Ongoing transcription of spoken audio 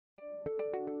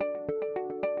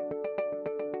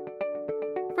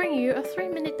bring you a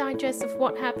 3-minute digest of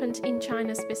what happened in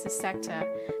China's business sector.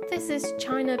 This is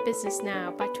China Business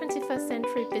Now by 21st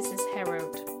Century Business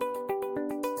Herald.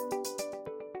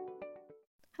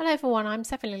 Hello everyone, I'm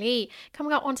Stephanie Lee.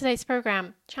 Coming up on today's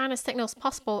program, China signals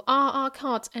possible RR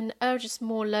cuts and urges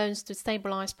more loans to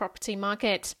stabilize property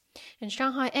market. And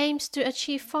Shanghai aims to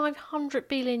achieve 500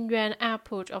 billion yuan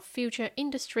output of future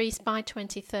industries by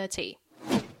 2030.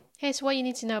 Here's what you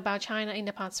need to know about China in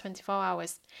the past 24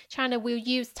 hours. China will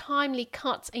use timely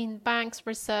cuts in Bank's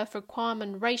Reserve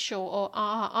Requirement Ratio or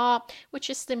RRR, which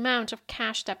is the amount of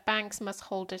cash that banks must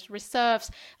hold as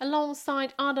reserves,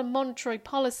 alongside other monetary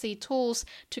policy tools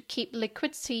to keep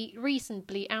liquidity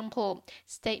reasonably ample.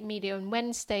 State media on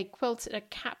Wednesday quoted a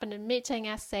cabinet meeting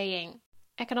as saying,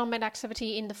 "Economic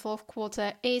activity in the fourth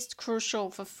quarter is crucial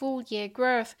for full-year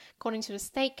growth," according to the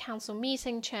State Council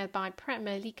meeting chaired by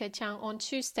Premier Li Keqiang on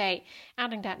Tuesday,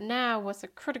 adding that now was a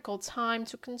critical time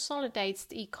to consolidate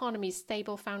the economy's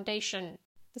stable foundation.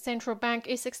 The central bank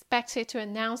is expected to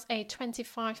announce a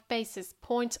 25 basis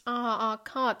point RRR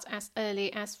cut as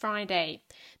early as Friday.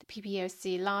 The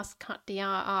PBOC last cut the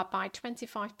RRR by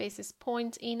 25 basis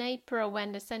points in April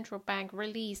when the central bank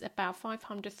released about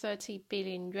 530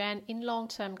 billion yuan in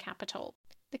long-term capital.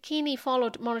 The keenly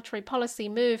followed monetary policy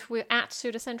move will add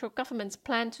to the central government's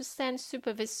plan to send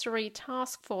supervisory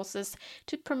task forces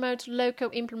to promote local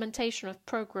implementation of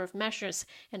pro-growth measures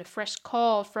and a fresh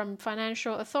call from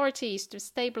financial authorities to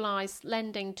stabilize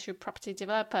lending to property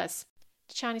developers.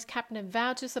 The Chinese cabinet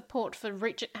vowed to support the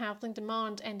rigid housing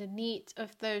demand and the need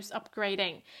of those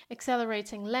upgrading,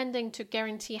 accelerating lending to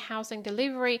guarantee housing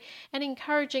delivery and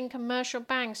encouraging commercial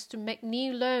banks to make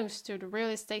new loans to the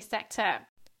real estate sector.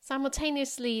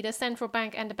 Simultaneously, the central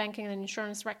bank and the banking and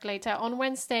insurance regulator on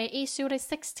Wednesday issued a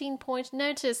 16-point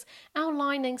notice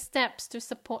outlining steps to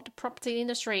support the property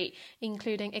industry,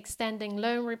 including extending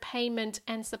loan repayment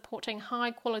and supporting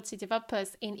high-quality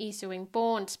developers in issuing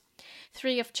bonds.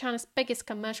 3 of China's biggest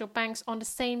commercial banks on the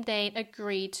same day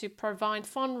agreed to provide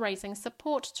fundraising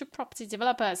support to property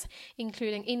developers,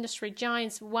 including industry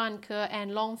giants Vanke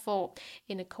and Longfor,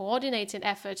 in a coordinated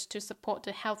effort to support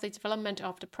the healthy development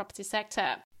of the property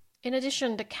sector. In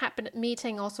addition, the cabinet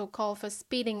meeting also called for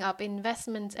speeding up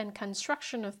investment and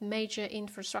construction of major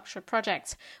infrastructure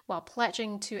projects, while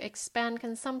pledging to expand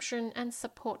consumption and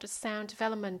support the sound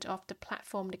development of the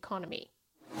platform economy.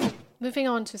 Moving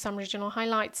on to some regional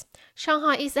highlights.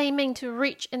 Shanghai is aiming to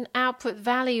reach an output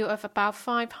value of about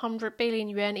 500 billion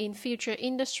yuan in future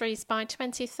industries by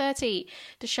 2030,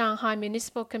 the Shanghai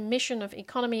Municipal Commission of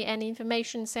Economy and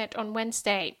Information said on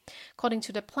Wednesday. According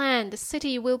to the plan, the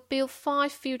city will build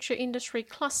 5 future industry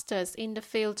clusters in the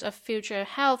fields of future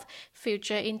health,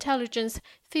 future intelligence,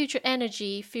 future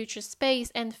energy, future space,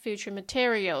 and future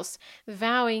materials,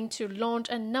 vowing to launch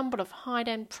a number of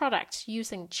high-end products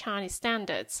using Chinese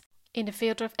standards. In the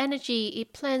field of energy,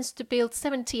 it plans to build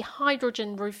 70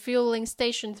 hydrogen refueling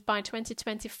stations by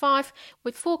 2025,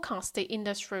 with forecasted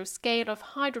industrial scale of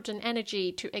hydrogen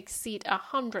energy to exceed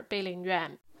 100 billion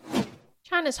yuan.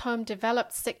 China's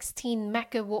home-developed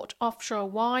 16-megawatt offshore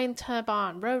wind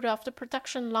turbine rolled off the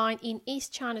production line in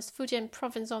East China's Fujian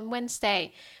province on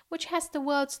Wednesday, which has the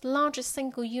world's largest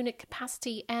single-unit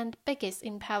capacity and biggest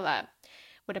impeller.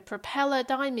 With a propeller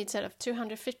diameter of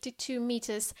 252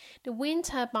 meters, the wind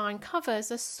turbine covers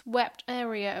a swept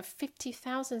area of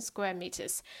 50,000 square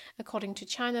meters, according to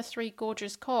China Three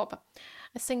Gorges Corp.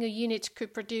 A single unit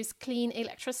could produce clean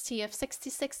electricity of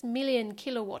 66 million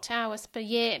kilowatt-hours per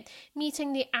year,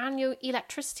 meeting the annual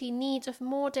electricity needs of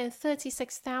more than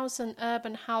 36,000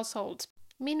 urban households.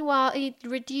 Meanwhile, it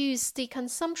reduced the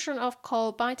consumption of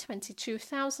coal by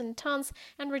 22,000 tons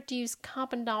and reduced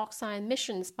carbon dioxide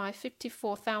emissions by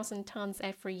 54,000 tons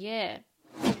every year.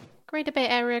 Greater Bay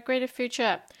Area, Greater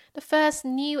Future. The first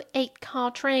new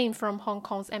 8-car train from Hong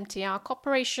Kong's MTR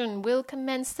Corporation will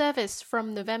commence service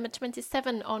from November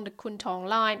 27 on the Kwun Tong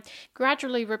line,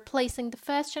 gradually replacing the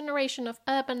first generation of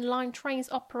urban line trains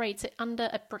operated under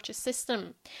a British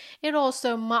system. It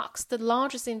also marks the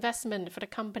largest investment for the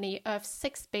company of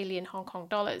 6 billion Hong Kong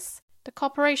dollars. The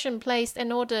corporation placed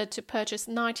an order to purchase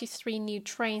 93 new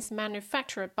trains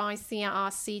manufactured by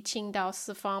CRRC Qingdao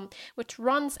Sifang, which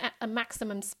runs at a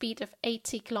maximum speed of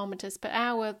 80 km per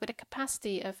hour with a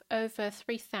capacity of over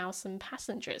 3,000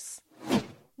 passengers.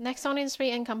 Next on industry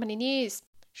and company news.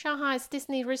 Shanghai's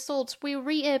Disney resorts will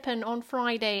reopen on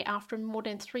Friday after more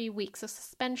than 3 weeks of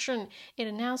suspension, it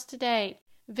announced today.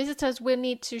 Visitors will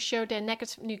need to show their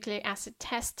negative nucleic acid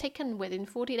test taken within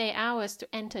 48 hours to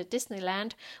enter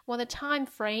Disneyland, while the time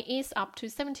frame is up to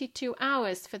 72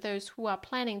 hours for those who are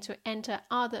planning to enter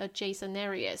other adjacent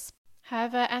areas.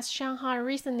 However, as Shanghai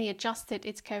recently adjusted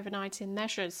its COVID-19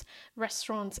 measures,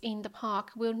 restaurants in the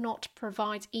park will not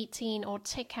provide eat-in or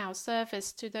take-out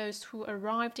service to those who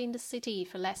arrived in the city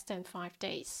for less than 5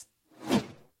 days.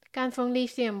 Ganfeng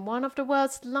Lithium, one of the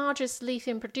world's largest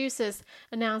lithium producers,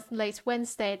 announced late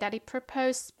Wednesday that it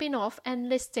proposed spin-off and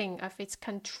listing of its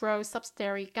controlled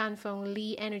subsidiary Ganfeng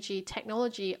Li Energy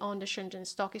Technology on the Shenzhen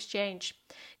Stock Exchange.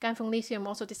 Ganfeng Lithium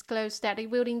also disclosed that it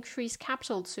will increase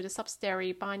capital to the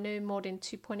subsidiary by no more than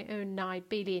 2.09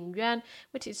 billion yuan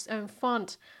with its own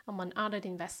fund, among other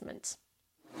investments.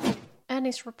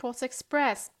 Earnings reports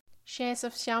express. Shares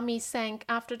of Xiaomi sank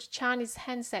after the Chinese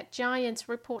handset giant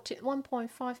reported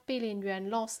 1.5 billion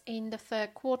yuan loss in the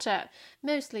third quarter,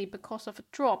 mostly because of a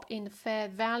drop in the fair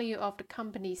value of the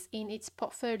companies in its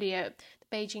portfolio,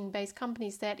 the Beijing-based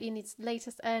company said in its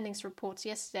latest earnings report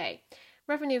yesterday.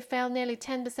 Revenue fell nearly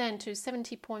 10% to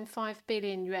 70.5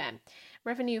 billion yuan.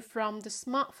 Revenue from the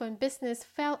smartphone business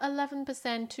fell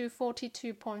 11% to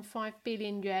 42.5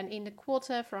 billion yuan in the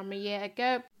quarter from a year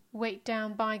ago, weighed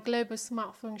down by global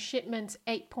smartphone shipments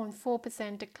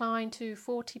 8.4% decline to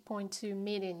 40.2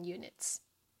 million units.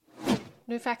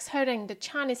 Lufax Holding, the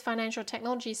Chinese financial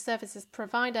technology services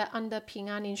provider under Ping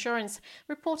An Insurance,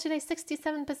 reported a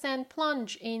 67%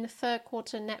 plunge in third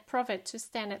quarter net profit to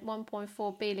stand at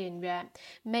 1.4 billion yuan,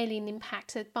 mainly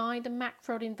impacted by the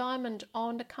macro environment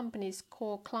on the company's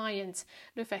core clients,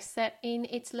 Lufax said in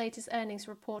its latest earnings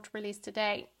report released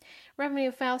today.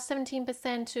 Revenue fell 17%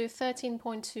 to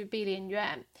 13.2 billion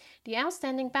yuan. The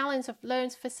outstanding balance of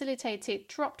loans facilitated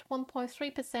dropped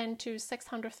 1.3% to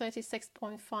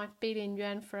 636.5 billion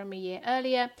yuan from a year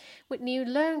earlier, with new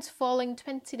loans falling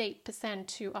 28%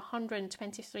 to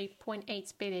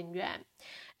 123.8 billion yuan.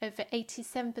 Over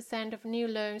 87% of new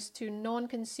loans to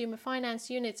non-consumer finance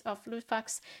units of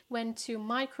Lufax went to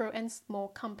micro and small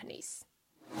companies.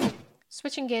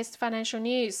 Switching gears to financial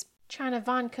news. China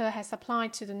Vanke has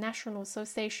applied to the National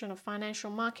Association of Financial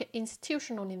Market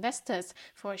Institutional Investors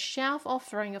for a shelf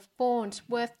offering of bonds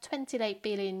worth 28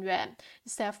 billion yuan, the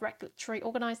self-regulatory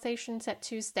organization said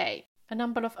Tuesday. A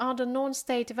number of other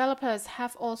non-state developers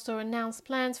have also announced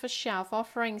plans for shelf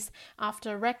offerings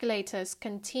after regulators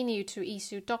continue to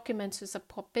issue documents to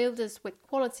support builders with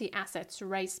quality assets to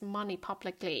raise money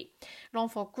publicly.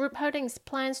 Longfor Group Holdings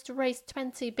plans to raise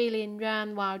 20 billion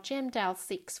yuan, while Gemdale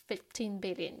seeks 15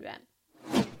 billion yuan.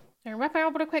 And wrapping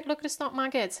up with a quick look at the stock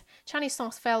market. Chinese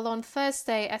stocks fell on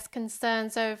Thursday as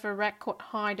concerns over record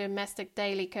high domestic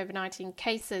daily COVID-19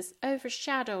 cases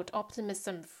overshadowed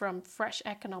optimism from fresh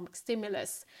economic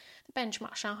stimulus. The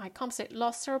benchmark Shanghai Composite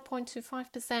lost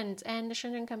 0.25% and the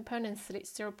Shenzhen Component slipped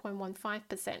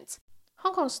 0.15%.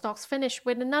 Hong Kong stocks finished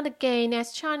with another gain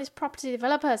as Chinese property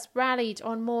developers rallied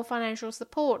on more financial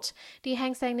support. The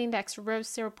Hang Seng Index rose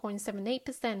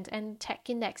 0.78% and Tech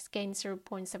Index gained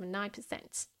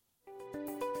 0.79%.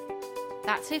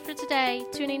 That's it for today.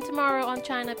 Tune in tomorrow on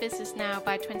China Business Now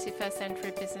by 21st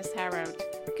Century Business Herald.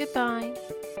 Goodbye.